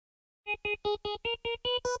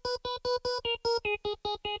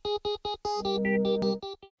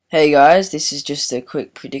Hey guys, this is just a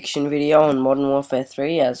quick prediction video on Modern Warfare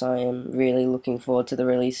 3, as I am really looking forward to the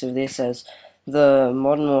release of this, as the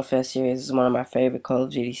Modern Warfare series is one of my favorite Call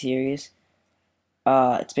of Duty series.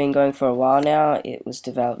 It's been going for a while now. It was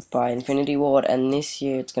developed by Infinity Ward, and this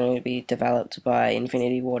year it's going to be developed by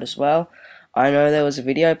Infinity Ward as well. I know there was a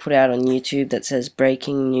video put out on YouTube that says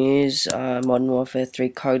breaking news, Modern Warfare 3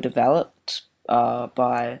 co-developed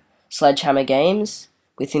by Sledgehammer Games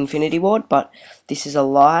with Infinity Ward, but this is a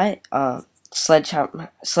lie. Sledgehammer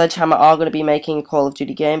are going to be making a Call of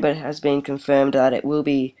Duty game, but it has been confirmed that it will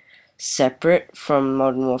be separate from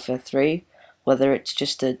Modern Warfare 3. Whether it's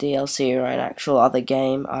just a DLC or an actual other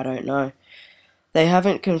game, I don't know. They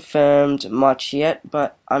haven't confirmed much yet,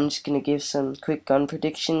 but I'm just going to give some quick gun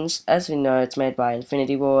predictions. As we know, it's made by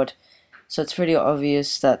Infinity Ward, so it's pretty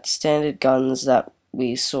obvious that standard guns that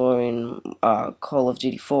we saw in Call of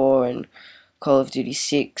Duty 4 and Call of Duty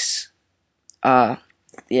 6, yeah,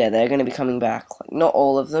 they're going to be coming back. Like, not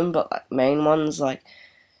all of them, but like main ones like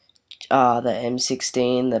the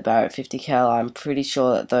M16, the Barrett 50 cal. I'm pretty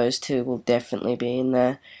sure that those two will definitely be in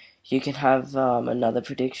there. You can have another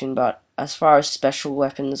prediction, but as far as special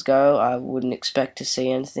weapons go, I wouldn't expect to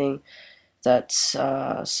see anything that's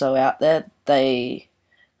so out there. They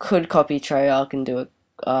could copy Treyarch and do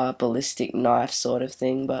a ballistic knife sort of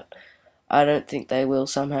thing, but I don't think they will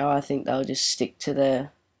somehow. I think they'll just stick to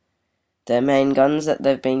their main guns that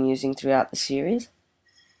they've been using throughout the series.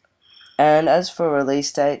 And as for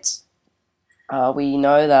release dates, we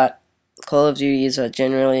know that Call of Duties are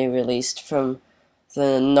generally released from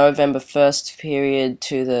the November 1st period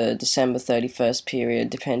to the December 31st period,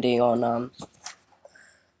 depending on,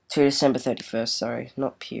 to December 31st, sorry,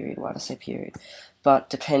 not period, why did I say period? But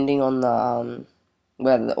depending on the,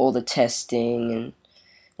 whether all the testing and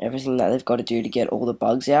everything that they've got to do to get all the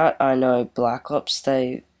bugs out. I know Black Ops,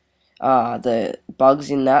 the bugs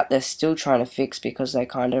in that, they're still trying to fix because they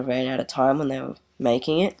kind of ran out of time when they were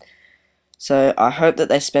making it. So I hope that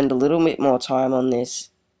they spend a little bit more time on this,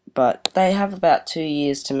 but they have about 2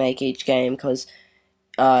 years to make each game, because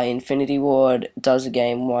Infinity Ward does a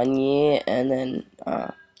game 1 year, and then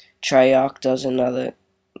Treyarch does another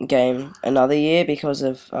game another year because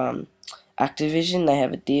of Activision. They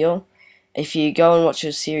have a deal. If you go and watch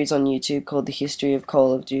a series on YouTube called The History of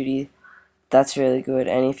Call of Duty, that's really good.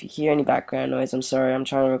 And if you hear any background noise, I'm sorry, I'm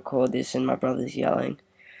trying to record this and my brother's yelling.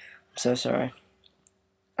 I'm so sorry.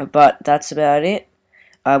 But that's about it.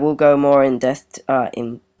 I will go more in depth, I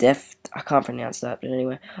can't pronounce that, but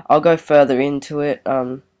anyway, I'll go further into it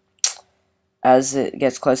as it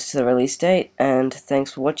gets closer to the release date. And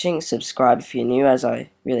thanks for watching. Subscribe if you're new, as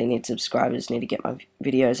I really need subscribers, need to get my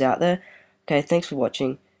videos out there. Okay, thanks for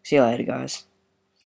watching. See you later, guys.